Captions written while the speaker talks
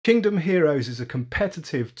Kingdom Heroes is a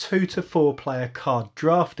competitive 2 to 4 player card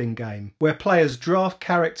drafting game where players draft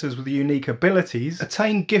characters with unique abilities,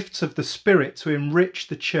 attain gifts of the spirit to enrich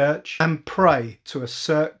the church, and pray to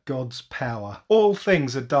assert God's power. All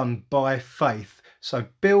things are done by faith, so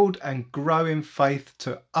build and grow in faith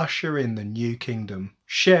to usher in the new kingdom.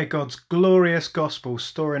 Share God's glorious gospel,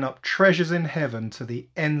 storing up treasures in heaven to the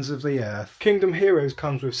ends of the earth. Kingdom Heroes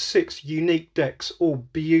comes with 6 unique decks, all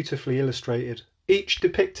beautifully illustrated, each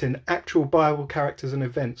depicting actual Bible characters and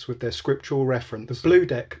events with their scriptural reference. The blue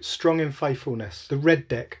deck, strong in faithfulness. The red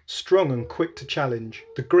deck, strong and quick to challenge.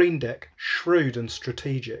 The green deck, shrewd and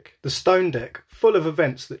strategic. The stone deck, full of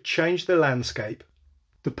events that change the landscape.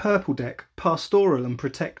 The purple deck, pastoral and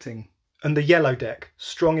protecting. And the yellow deck,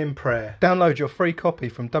 strong in prayer. Download your free copy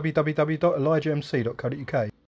from www.elijahmc.co.uk.